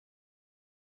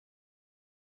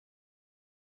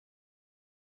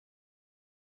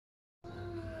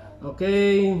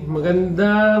Okay,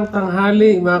 magandang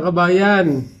tanghali mga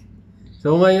kabayan.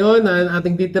 So ngayon,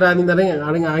 ating titiranin na rin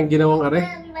ang aking ginawang are.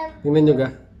 Tingnan nyo ga.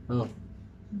 Oh.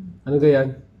 Ano ga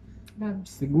yan?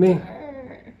 Signe.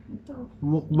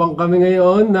 Mukbang kami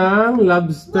ngayon ng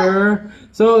lobster.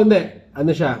 So hindi,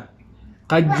 ano siya?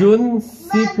 Cajun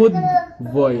seafood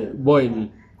boil.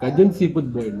 Cajun seafood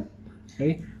boil.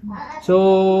 Okay?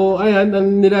 So, ayan,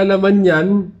 ang nilalaman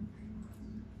yan.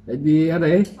 Edi,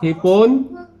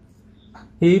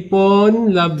 hipon,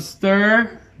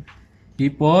 lobster,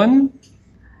 hipon,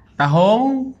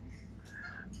 tahong,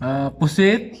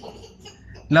 pusit,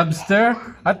 lobster,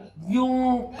 at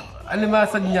yung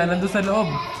alimasag niya nandun sa loob.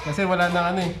 Kasi wala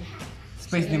nang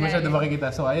space, di masyado makikita.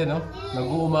 So, ayan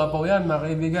nag-uumapaw yan, mga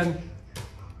kaibigan.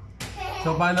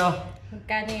 So, paano?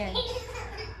 Magkano yan?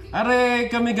 Are,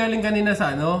 kami galing kanina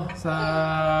sa sa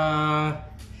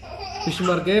fish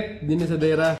market, din sa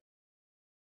Dera.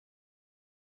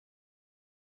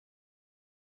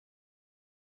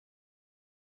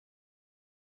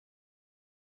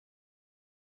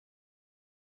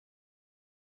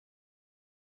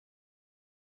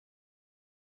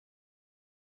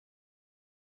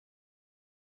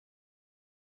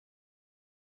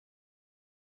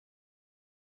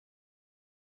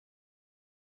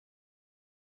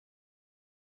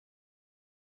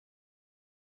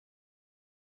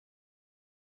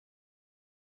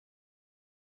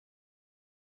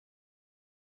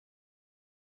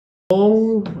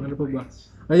 Ano pa ba?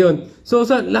 Ayun. So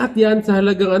sa lahat yan sa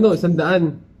halagang 100,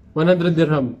 100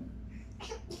 dirham.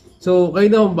 So kayo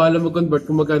na kung bahala mag-convert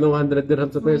kung magkano 100 dirham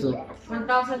sa peso.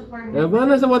 1,400. Baka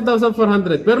nasa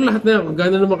 1,400. Pero lahat na yan, kung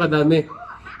gano'n naman kadami.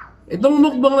 Itong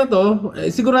mukbang na to,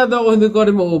 sigurado ako hindi ko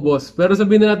rin maubos. Pero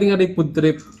sabihin na natin nga food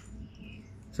trip.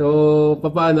 So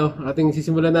papaano? Ating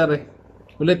sisimulan na rin.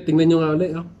 Ulit, tingnan nyo nga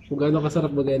ulit. Kung gano'n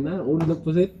kasarap bagay na. Ulo na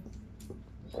pusit.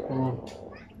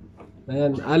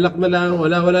 Ayan, alak na lang,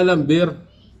 wala lang, beer.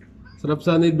 Sarap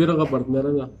sana yung beer ang kapartner,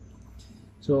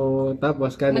 So,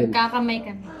 tapos kanin. Magkakamay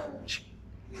kami.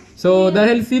 So,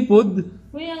 dahil seafood,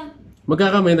 Kuya,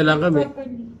 magkakamay na lang kami.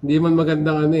 Hindi man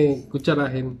magandang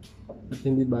kutsarahin at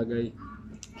hindi bagay.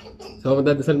 So,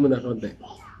 magdadasal muna konti.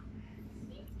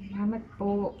 salamat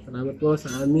po. Salamat po sa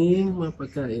aming mga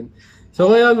pagkain.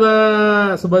 So, ngayon,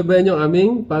 masubaybayan yung aming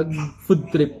pag-food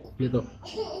trip dito.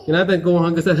 Natin kung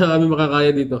hanggang saan kami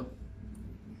makakaya dito.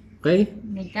 Okay?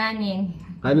 May kanin.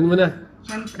 Kanin mo na.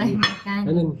 Siyempre, may kanin.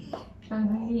 Kanin.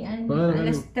 Tanghalian. Kanin.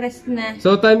 Alas 3 na.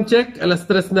 So time check, alas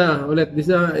 3 na ulit.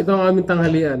 Ito ang aming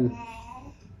tanghalian.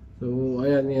 So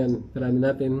ayan. Tiramin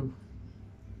natin.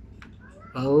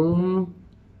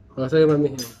 Sa'yo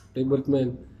mami. Favorite mo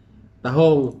yan.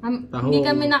 Tahong. Hindi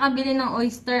kami nakabili ng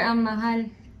oyster. Ang mahal.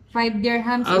 5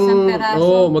 dirhams isang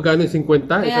peraso. Magkano 50?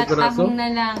 Kaya isang peraso? tahong na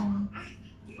lang.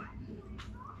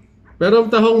 Pero ang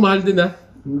tahong mahal din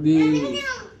Hindi...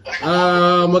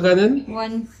 magkano yan?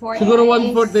 1/4. Siguro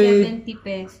 1/4 70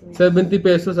 pesos. 70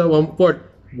 pesos sa 1/4.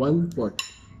 1/4.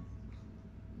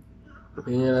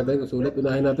 Tingnan natin kung sulit.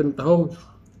 Unahin natin ang tahong.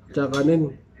 Tsaka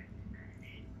kanin.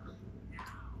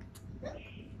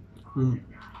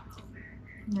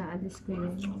 Naalis ko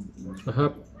yun.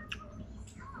 Masarap.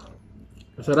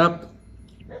 Masarap.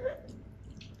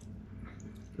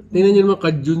 Tingnan nyo naman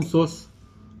Cajun sauce.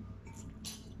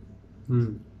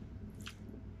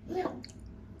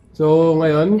 So,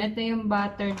 ngayon, Ito yung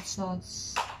buttered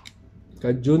sauce.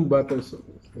 Cajun butter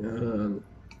sauce. Yan.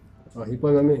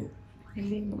 Hipon namin.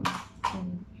 Hindi mo.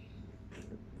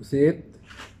 Pusit.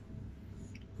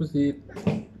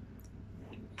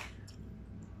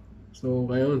 So,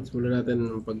 ngayon, simulan natin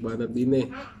ang pagbanat din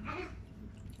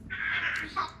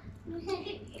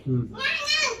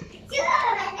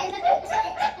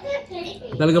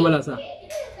Talaga malasa.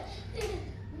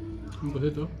 Ang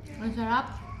pusit Ang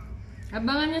sarap.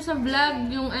 Abangan nyo sa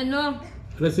vlog yung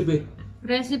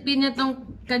recipe na tong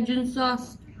Cajun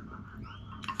sauce.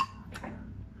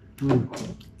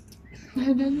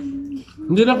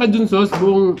 Hindi lang Cajun sauce,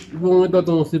 buong ito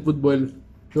itong seafood boil.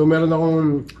 So meron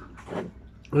akong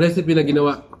recipe na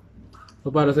ginawa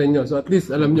para sa inyo. So at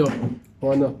least alam nyo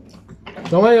kung ano.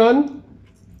 So ngayon,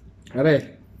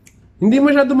 hindi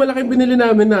masyado malaki binili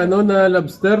namin na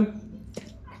lobster.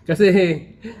 Kasi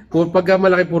pagka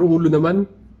malaki puro ulo naman.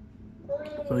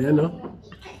 So ayan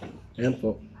Ayan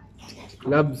po.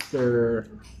 Lobster.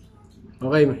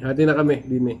 Okay, hati na kami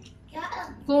din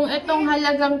Kung itong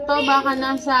halagang to, baka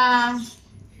nasa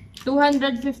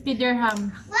 250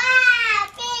 dirham.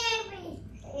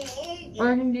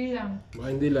 Or hindi lang. Baka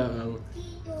hindi lang.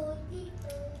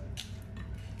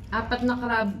 4 na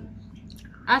crab.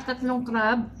 3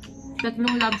 crab.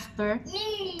 3 lobster.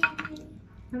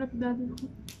 Harap dati.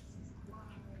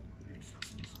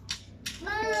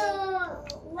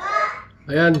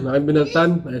 Ayan,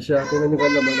 nakibinaltan. Ayan siya. Tingnan nyo ka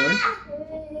naman. Ay.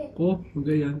 Oh,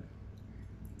 ganyan.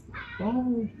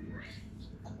 Oh.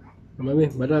 Mami,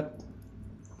 balat.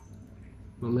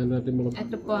 Mamaya natin mga...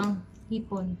 Ito po ang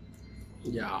hipon.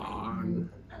 Yan.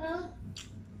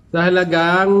 Sa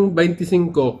halagang 25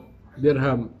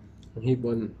 dirham ang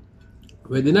hipon.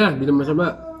 Pwede na, di naman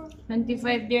masama.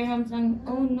 25 dirhams ang...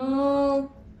 Oh no!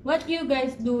 What you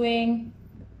guys doing?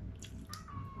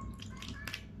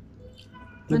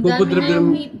 Madami na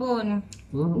yung hipon.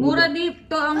 Mura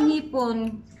dito ang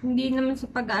hipon. Hindi naman sa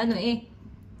pag-ano eh.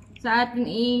 Sa atin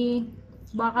eh...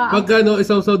 Baka... Pagka no,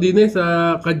 isaw-saw din eh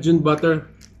sa Cajun butter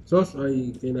sauce.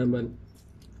 Ay, kaya naman.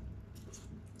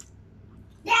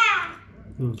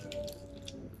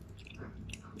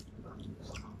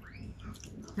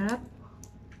 Sarap.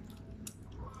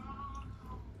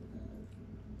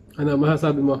 Ano,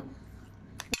 masasabi mo?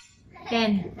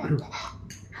 10.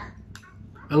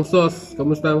 Ang sauce,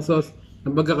 kamusta ang sauce?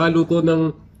 Ang pagkakaluto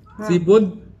ng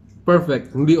seafood,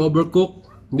 perfect. Hindi overcook.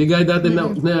 Hindi gaya dati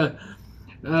na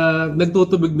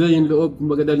nagtutubig na yung loob.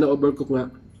 Kumbaga dahil na overcook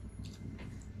nga.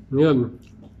 Ngayon.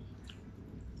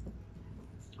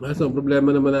 Kaso, ang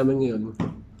problema naman namin ngayon.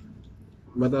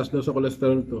 Mataas na sa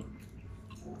cholesterol to.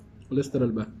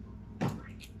 Cholesterol ba?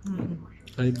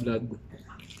 High blood.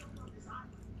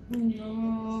 Oh no.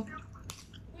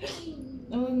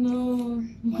 Oh no.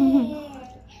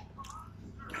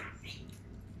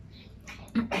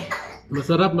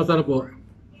 Masarap, masarap po.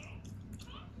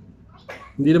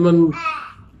 Hindi naman,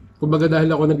 kumbaga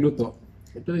dahil ako nagluto.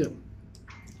 Ito yan.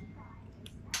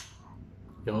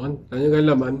 Yun, tayo nga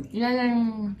laman. Yan ang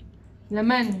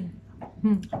laman.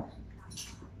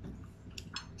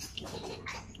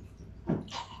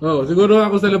 Oh, siguro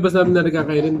ako sa labas namin na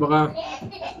nagkakainin. Baka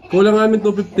kulang namin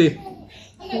 250.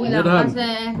 Kulang Dirham. kasi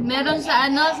meron sa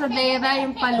ano, sa Daira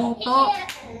yung paluto.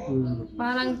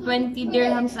 Parang 20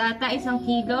 dirhams ata, 1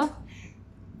 kilo.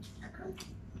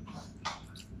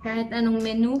 Kahit anong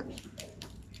menu.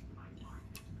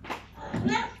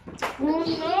 Oh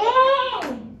no!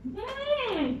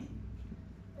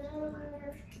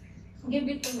 Give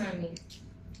it to mommy.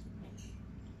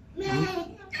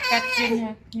 Catching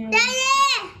her.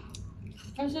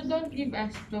 Also, don't give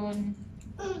us stone.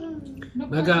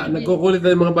 Nagkukulit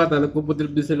na yung mga bata.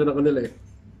 Nagpuputilip din sila ng kanila eh.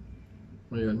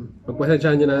 Ayun.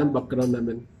 Pagpasensyahan nyo na ang background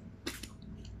namin.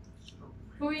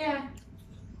 Kuya.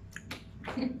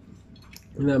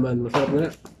 Yun naman, masarap nga.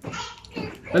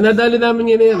 Ang nadali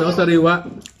namin ngayon yan, oh, sariwa.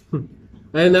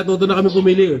 Ay, natuto na kami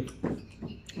pumili eh.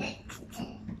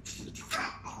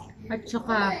 At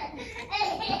saka,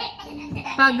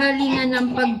 pagalingan ng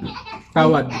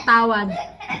Tawad. Tawad.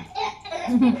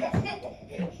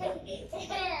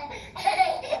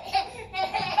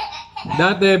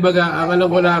 Dati, baga, ang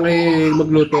alam ko lang ay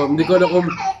magluto. Hindi ko alam kung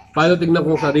paano tignan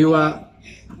kung sariwa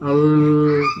ang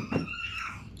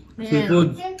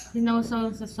seafood.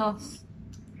 Sinawsaw sa sauce.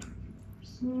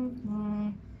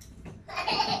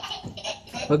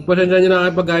 Pagpasensya nyo na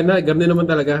kayo pagkain na, ganun naman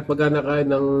talaga pagka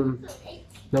nakain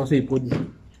ng seafood.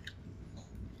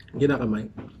 Ginakamay.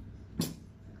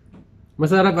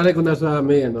 Masarap pala kung nasa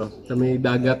may, sa may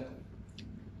dagat.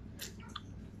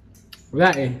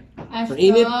 Wala eh. Aston.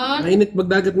 Mainit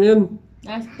magdagat ngayon.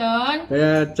 Aston.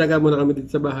 Kaya tsaga muna kami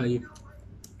dito sa bahay.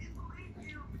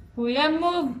 Kuya,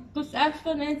 move. Because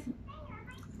Aston is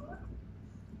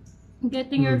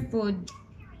getting your food.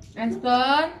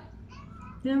 Aston.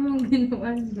 Diyan mo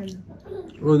ginawa.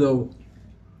 Oh no.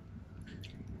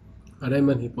 Aray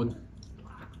man hipon.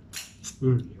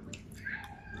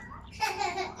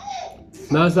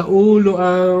 Nasa ulo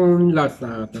ang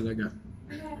lasa talaga.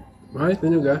 Ay,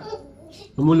 ito nyo ga.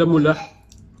 Mula-mula.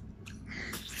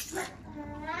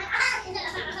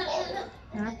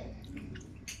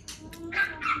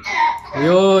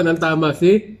 Ayun, ang tama.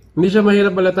 See? Hindi siya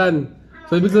mahirap balatan.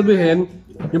 So, ibig sabihin,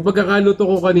 yung pagkakaluto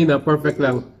ko kanina, perfect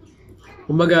lang.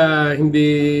 Kumbaga,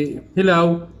 hindi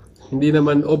hilaw, hindi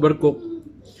naman overcook.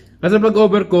 Kasi pag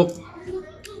overcook,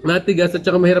 natigas at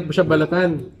saka mahirap pa siya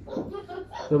balatan.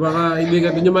 So, baka hindi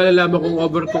nyo malalaman kung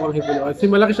overcook ang hipon. Kasi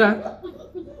malaki siya.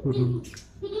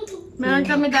 Meron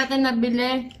kami dati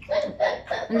nabili.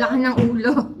 Ang laki ng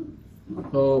ulo.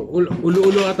 So,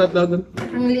 ulo-ulo ata tawag.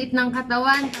 Ang liit ng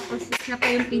katawan. Tapos siya pa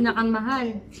yung pinakamahal.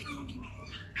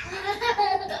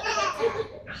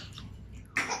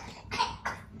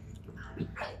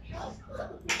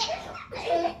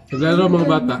 Naglaro mga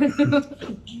bata.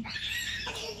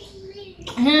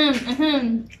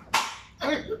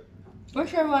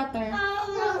 Where's your water?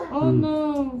 Oh no.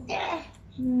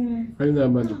 Ayun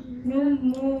naman. No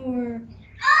more.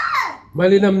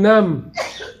 Malinamnam.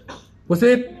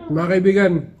 Pusit, mga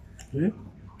kaibigan. Eh?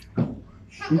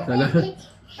 Sana.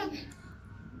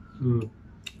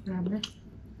 Grabe.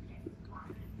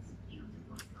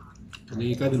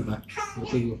 Hindi ka din ba?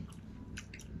 Okay.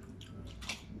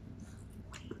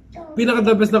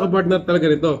 Pinaka-the best na kapartner talaga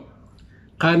nito.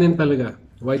 Kanin talaga.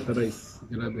 White rice.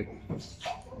 Grabe.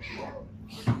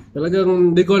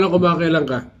 Talagang hindi ko alam kung makakailan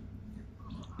ka.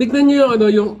 Tignan nyo yung, ano,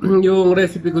 yung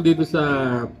recipe ko dito sa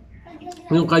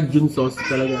yung Cajun sauce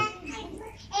talaga.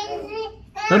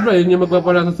 Siyempre, yun yung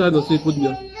magpapalasa sa ano, seafood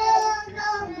nyo.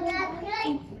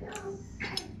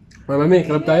 Mami,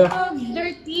 crab tayo. Oh,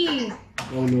 dirty.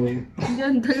 Oh no.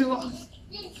 Diyan, dalawa.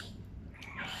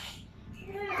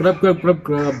 Crab.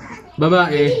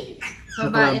 Babae.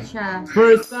 Babae siya.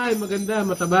 First time, maganda,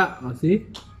 mataba. Oh, see?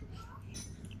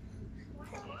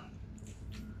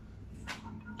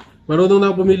 Marunong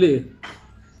na ako pumili eh.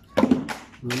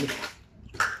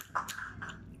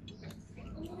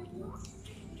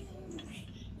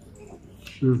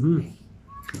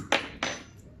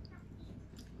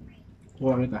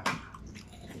 Kuha kita.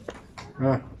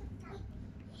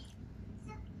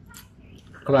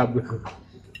 Crab.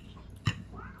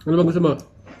 Ano bang gusto mo?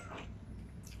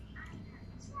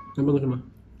 Ano bang gusto mo?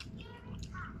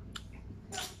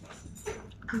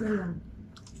 Ano lang.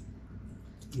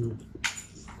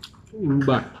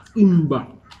 Imba.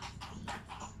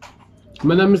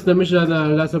 Manamis-namis siya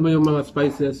na lasa mo yung mga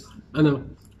spices. Ano?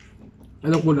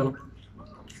 Anong kulang?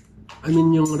 I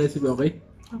mean yung recipe, okay?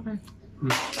 Okay.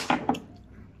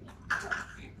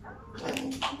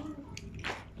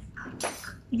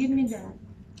 Give me that.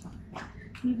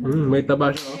 May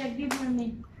taba siya, oh. Yeah, give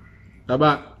me.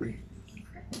 Taba.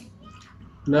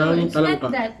 No, Nang it's not talangka.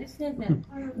 that. It's not that.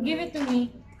 Give it to me.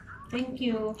 Thank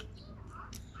you.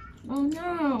 Oh no.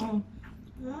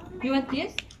 You want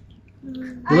this?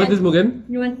 You want this, Mugen?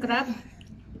 You want crab?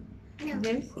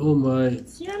 This? Oh my.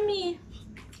 It's yummy.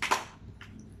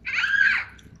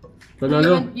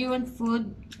 Panalo. You want food?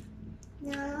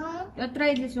 No.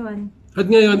 Try this one. At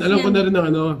ngayon, alam ko na rin ng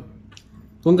ano,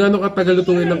 kung gaano katagal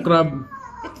lutuin ng crab.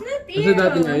 It's not Kasi ew.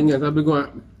 dati nga, yun nga, sabi ko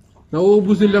nga,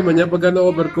 nauubos yung laman niya pag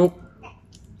na-overcook.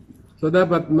 So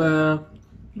dapat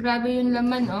Grabe yung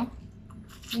laman, oh.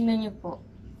 Tingnan niyo po.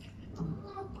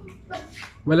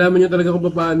 malaman niyo talaga kung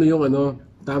paano yung ano,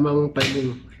 tamang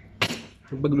timing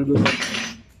ng pagluluto.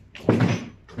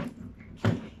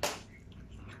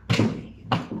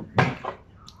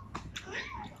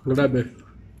 Grabe.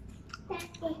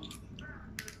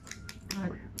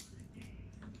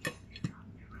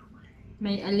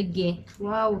 May alige.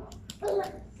 Wow.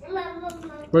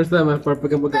 First time ha,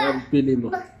 perfect ang pagkakapili mo.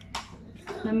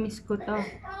 Na-miss ko to.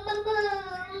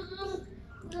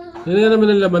 Yan nga naman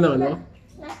ang laman ng ano.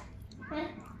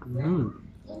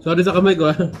 Sorry sa kamay ko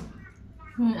ha.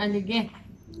 Alige.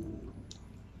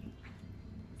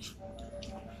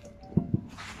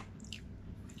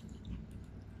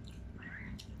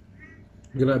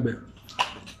 Grabe.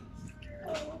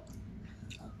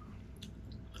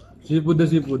 Seafood na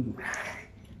seafood.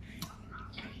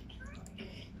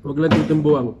 Huwag lang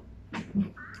titimbuang.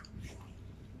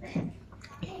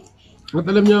 At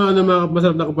alam niyo ano mga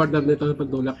masarap na kapartner nito sa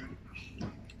pantulak?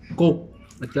 Coke.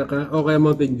 At saka o kaya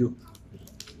Mountain Dew.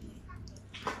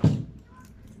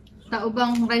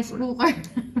 Taubang rice cooker.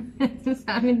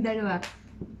 Sa amin dalawa.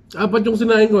 Apat yung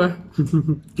sinain ko ha.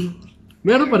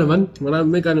 Meron pa naman. Marami,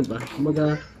 may kanin pa.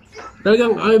 Kumbaga,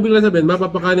 talagang ang ibig lang sabihin,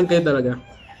 mapapakanin kayo talaga.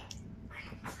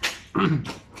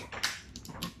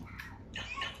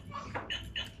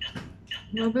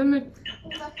 Grabe, may...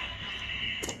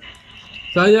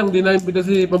 Sayang, di na imbita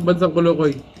si pambansang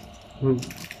Kolokoy.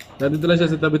 Nandito lang siya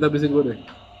sa tabi-tabi siguro eh.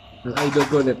 Ang idol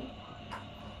ko ulit.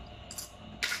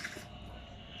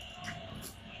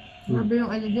 Grabe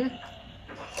yung alige.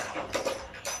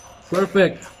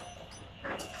 Perfect.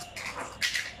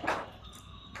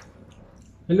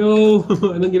 Hello!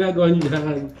 Anong ginagawa niyo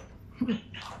dyan?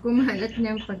 Kumalat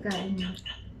niya ang pagkain niya.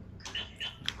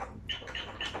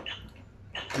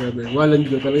 Grabe, walang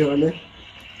Diyo talagang ano eh.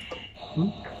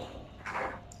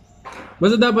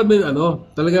 Basta dapat may ano,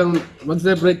 talagang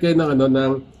mag-separate kayo ng ano,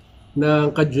 ng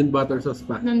Cajun butter sauce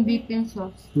pa. Ng dipping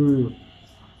sauce.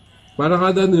 Para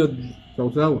kada ano yun,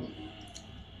 saw-saw.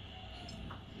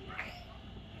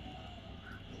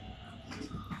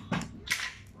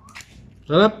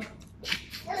 Sarap.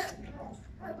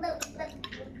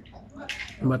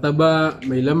 Mataba,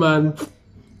 may laman.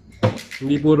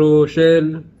 Hindi puro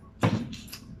shell.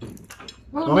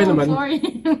 Oh, Okay no, naman. sorry.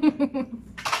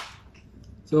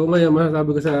 So ngayon, masasabi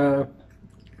ko sa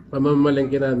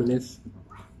pamamalengke namin is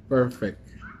perfect.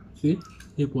 See?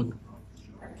 Hipon.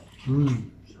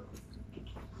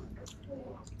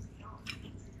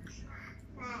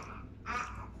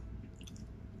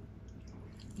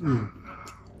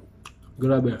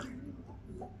 Grabe.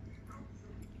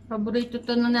 Paborito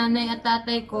to ng nanay at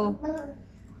tatay ko.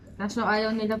 Kaso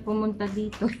ayaw nila pumunta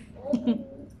dito.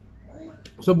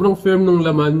 Sobrang firm ng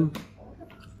laman.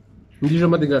 Hindi siya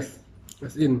matigas.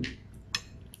 As in.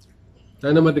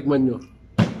 Sana matikman nyo.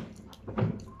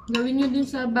 Gawin nyo din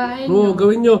sa bahay. Oo, no?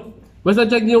 gawin nyo. Basta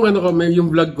check nyo yung ano ko, may yung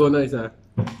vlog ko na isa.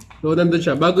 So, nandun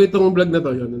siya. Bago itong vlog na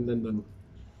to, yun, nandun.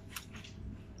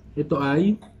 Ito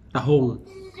ay tahong.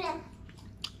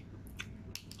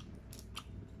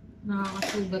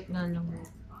 Nakakasugat na lang.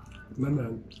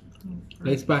 Naman.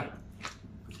 Rice pa.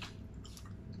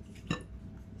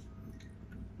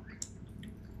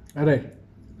 Are.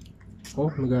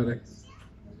 Oh, mag-are.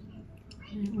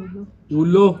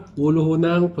 Ulo. Ulo ho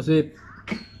ng pusit.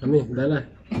 Kami, dala.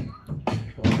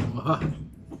 Oh, aha.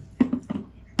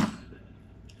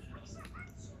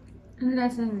 Ang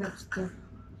lasa ng lobster.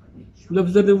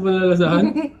 Lobster din pa nalasahan?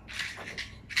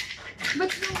 Ba't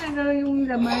yung ano yung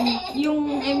laman? Yung,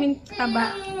 I mean,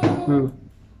 taba.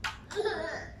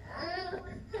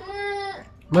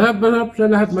 Mahap siya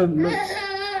lahat.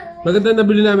 Maganda na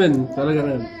bili namin. Talaga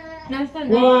ngayon. Nasaan?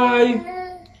 Why?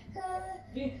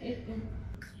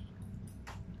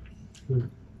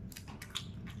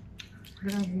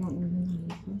 Grabe yung ulo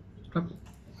nito.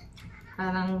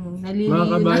 Parang Mga naliliyo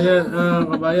kabayan,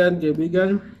 kabayan, kaibigan,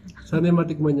 sana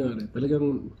matikman nyo rin.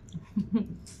 Talagang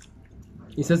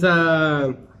isa sa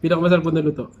pinakamasarap na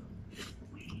luto.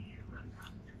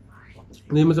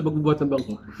 Hindi mo sa pagbubuhat ng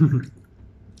bangko.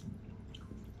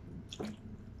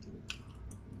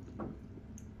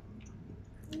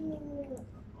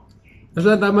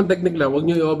 Basta tamang technique lang, huwag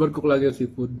nyo i-overcook lagi yung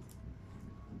seafood.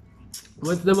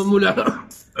 Once na mamula,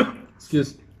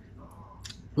 excuse.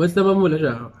 Once na mamula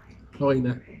siya, okay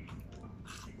na.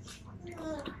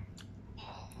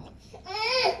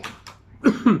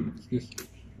 Excuse.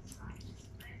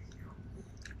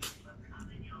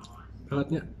 Kakat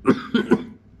niya.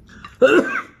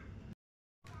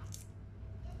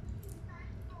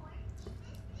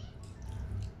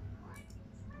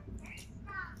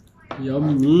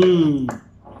 Yummy!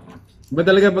 Ba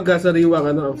talaga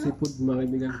pagkasariwang ang seafood, mga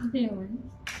kaibigan?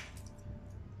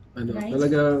 Nice.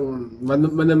 Talagang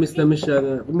manamis-namis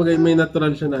siya. Kumbaga may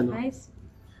natural siya na Nice.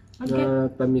 Okay.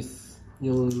 na tamis.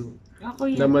 Yung Ako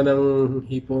yan. laman ng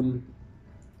hipon.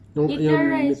 Yung Eat yung the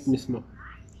rice. meat mismo.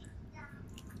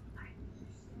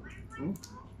 Oh.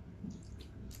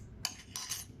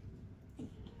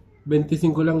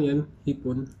 25 lang yan,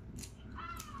 hipon.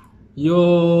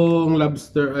 Yung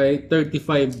lobster ay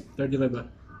 35. 35 ba?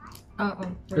 Oo.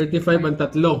 35 ang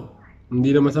tatlo.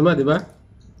 Hindi na masama, di ba?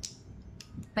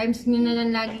 Times nyo na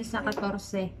lang lagi sa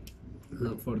 14.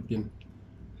 14.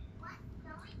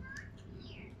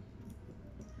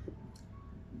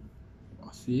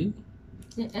 See?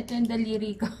 Ito yung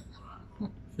daliri ko.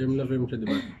 Firm na firm siya, di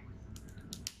ba?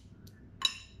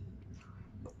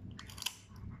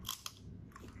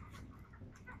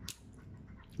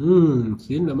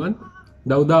 See naman.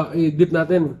 Daw, i-dip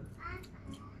natin.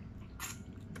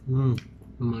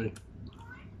 Umay.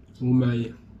 Umay.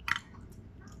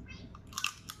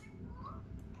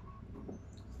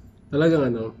 Talagang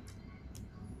ano,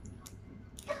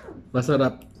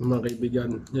 masarap, mga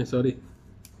kaibigan. Yeah, sorry.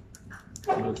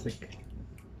 Sick.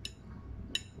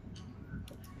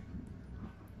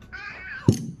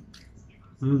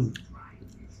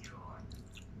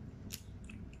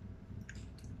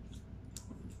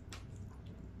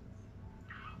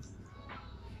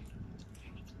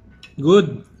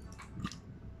 Good.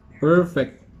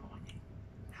 Perfect.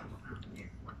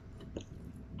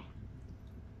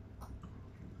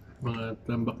 Mga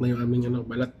tambak na yung aming ano,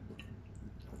 balat.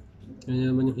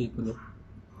 Ganyan naman yung hipon, no?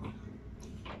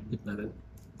 Hip na rin.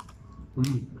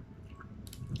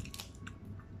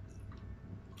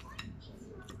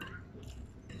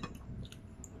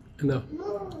 Ano?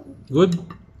 Good?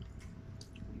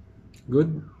 Good?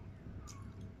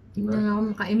 Hindi na ako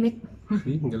makaimik.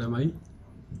 See, ang galamay.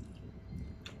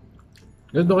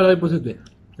 Ganito kalaki po eh.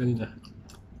 Kanina.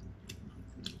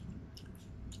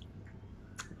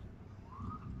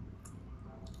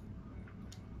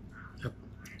 Yep.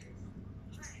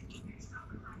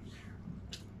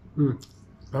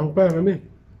 Tahong pa kami.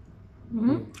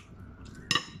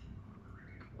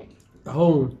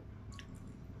 Tahong.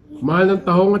 Mahal ng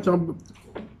tahong at saka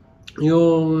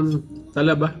yung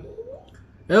talaba.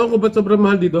 Ewan ko ba't sobrang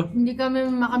mahal dito? Hindi kami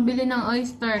makabili ng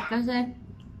oyster kasi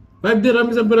 5 dirham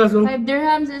isang piraso. 5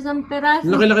 dirhams isang peraso.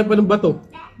 Laki-laki pa ng bato.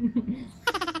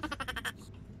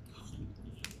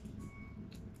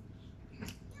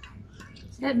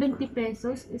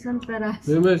 $70 isang peraso.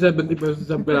 May 70 pesos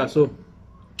isang piraso.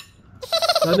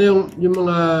 Sana yung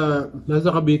mga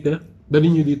nasa Cavite,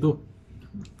 dalhin nyo dito.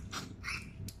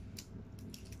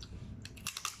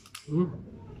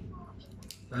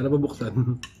 Sana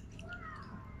mabuksan.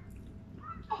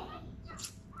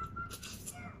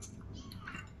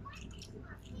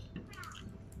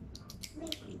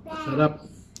 Sarap.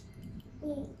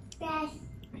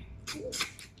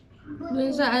 Dun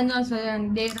sa ano, sa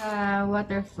Dera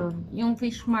Waterfront, yung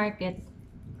fish market.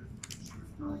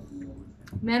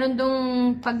 Meron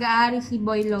dong pag-aari si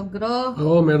Boy Logro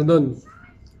Oo, meron doon.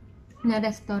 na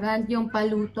restaurant, yung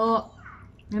paluto.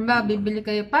 Diba, bibili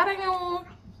kayo. Parang yung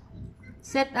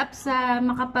setup sa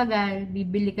Makapagal,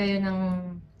 bibili kayo ng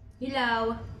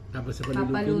hilaw, Tapos sa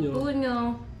papaluto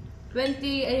nyo.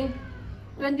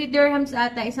 20 dirhams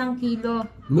ata, 1 kilo.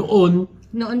 Noon,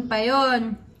 Noon pa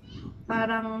yon.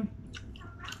 Parang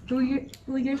 2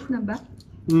 years na ba?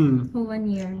 O 1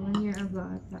 year. 1 year ago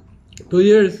ata. 2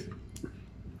 years.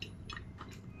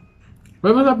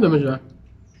 May masarap naman siya.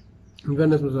 Ang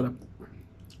ganas masarap.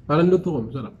 Parang luto ko,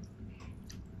 masarap.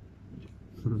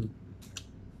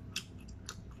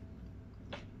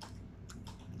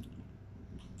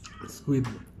 Squid.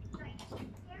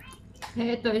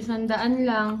 Eh, ito, 100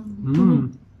 lang.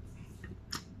 Mm.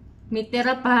 May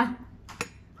tira pa.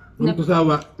 Ang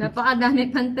tusawa.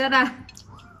 Napakadami pang tira.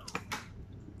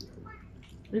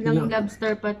 Ilang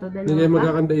lobster pa to? Hindi kayo Dalawa pa?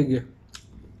 magkakandaig eh.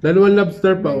 2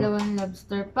 lobster pa. Oh. 2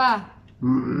 lobster pa.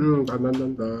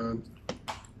 Tan.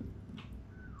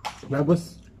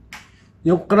 Tapos,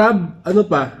 yung crab, ano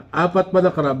pa? 4 pa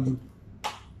na crab.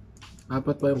 4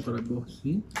 pa yung crab. Oh,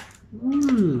 see?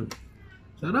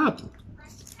 Sarap.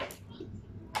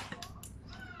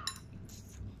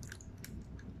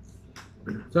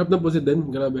 Sarap ng pusit din.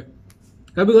 Grabe.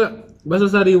 Sabi nga,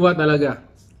 basta sariwa talaga.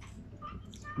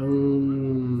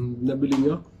 Ang nabili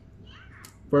nyo,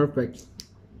 perfect.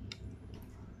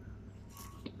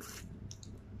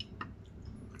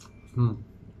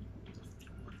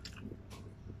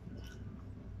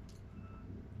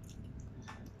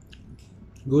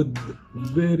 Good.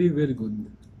 Very, very good.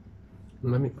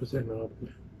 Maraming po sir.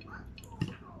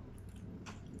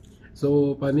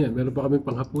 So, paano yan? Meron pa kaming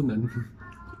panghapunan.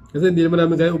 Kasi hindi naman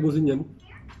namin kaya ubusin yan.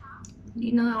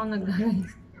 Hindi na nga ako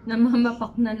nag-rice.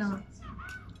 Namamapak na lang.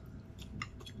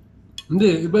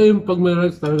 Hindi, iba yung pag may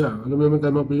rice talaga. Alam mo naman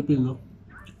tayo mga Pilipino.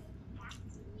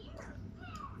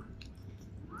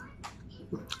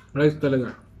 Rice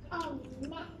talaga.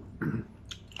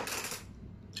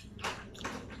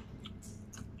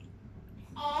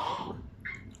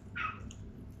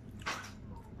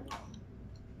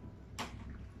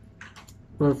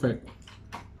 Perfect.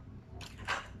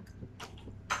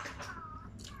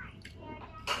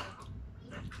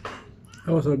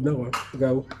 Ako, solve na ako.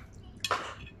 Ikaw.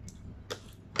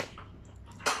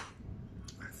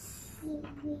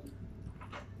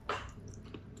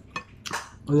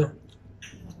 Ano?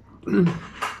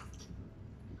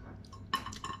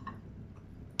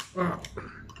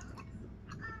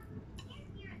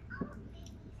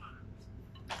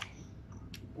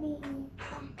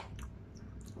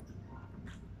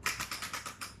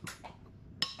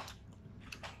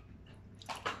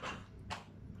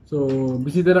 So,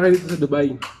 bisita na kayo dito sa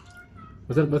Dubai.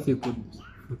 Masarap ba seafood?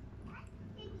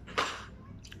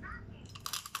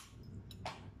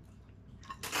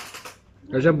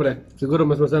 Pero syempre, siguro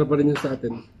mas masarap pa rin yun sa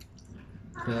atin.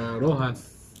 Sa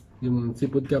Rojas, yung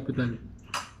seafood capital.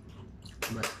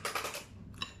 Diba?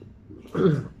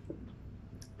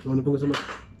 Ano pong gusto mo?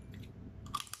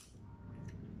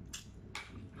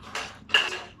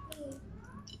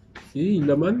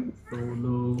 Laman? Oh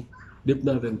no. Dip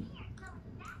natin.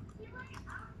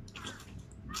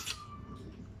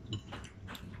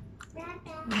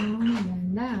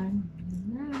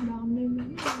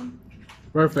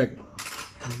 Perfect.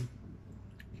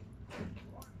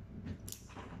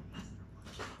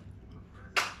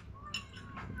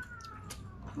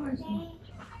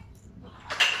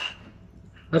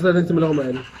 Asa rin simula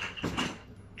kumain?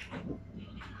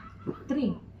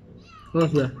 3.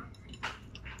 Oras na?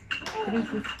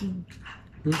 3:15.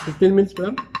 15 minutes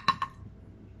pa lang?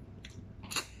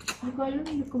 Hindi ko alam,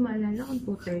 hindi ko maalala kung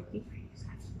 2:30.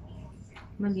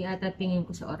 Mali ata tingin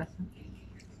ko sa oras.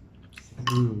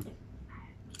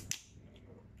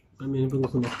 Amin yung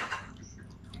gusto mo.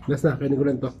 Last na, kainin ko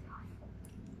lang to.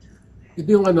 Ito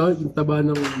yung ano, yung taba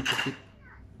ng pusit.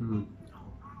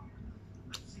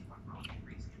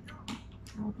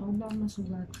 Ako ba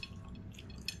masugat?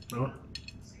 Oo.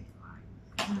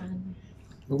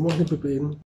 Huwag mo kasi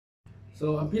pipiin.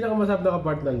 So, ang pinakamasarap na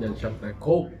ka-partner dyan, syempre,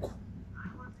 Coke.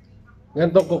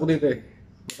 Ganito Coke dito eh.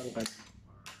 Matangkad.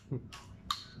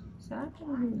 Sa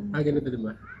akin. Ganito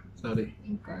diba? Sorry.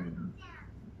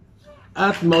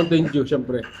 at Mountain Dew,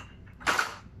 syempre.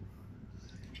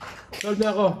 Solve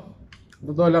na ako.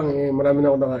 Totoo lang, marami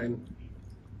na ako nakain.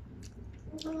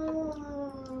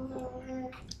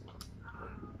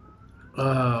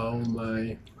 Oh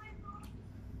my.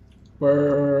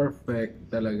 Perfect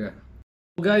talaga.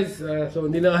 Guys, so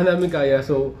hindi na nga namin kaya.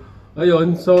 So,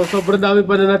 ayun. So, sobrang dami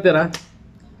pa na natira.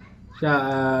 Siya,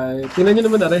 tingnan nyo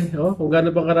naman na rin. Oh, kung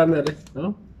gaano pang karami na rin.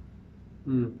 Oh.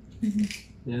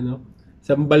 Yan, oh.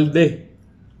 Isang balde.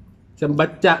 Isang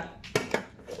batya.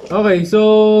 Okay, so,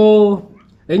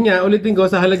 ayun nga, ulitin ko,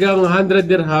 sa halagang 100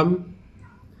 dirham,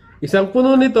 isang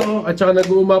puno nito, at saka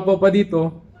nag-uumapaw pa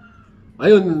dito.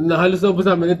 Ayun, nahalos na po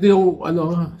sa amin. Ito yung,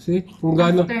 ano, see, kung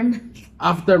gaano.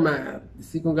 Aftermath.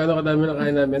 See, kung gaano kadami na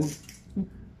kain namin.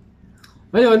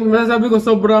 Ayun, masasabi ko,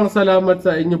 sobrang salamat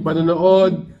sa inyong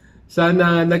panonood.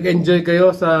 Sana nag-enjoy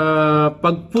kayo sa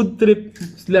pag-food trip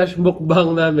 /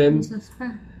 mukbang namin.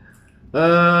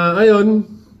 Ayun,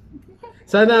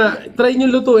 sana try nyo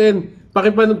lutuin.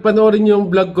 Pakipanoorin yung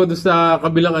vlog ko doon sa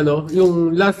kabilang ano,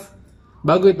 yung last,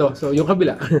 bago ito, so yung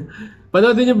kabila.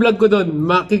 Panoodin yung vlog ko doon,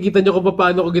 makikita nyo kung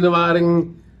paano ko ginawa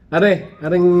aring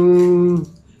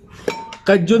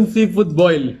Cajun seafood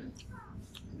boil.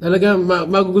 Talaga,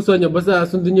 magugustuhan nyo, basta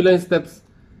sundin nyo lang yung steps.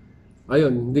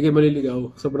 Ayun, hindi kayo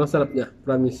maliligaw. Sobrang sarap niya,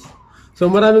 promise.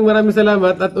 So maraming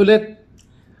salamat at ulit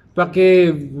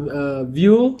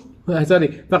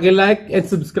paki-like and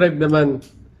subscribe naman.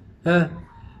 Ha?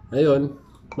 Ayun,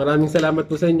 maraming salamat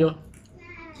po sa inyo.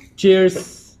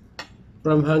 Cheers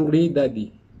from Hungry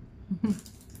Daddy.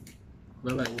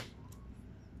 Bye-bye.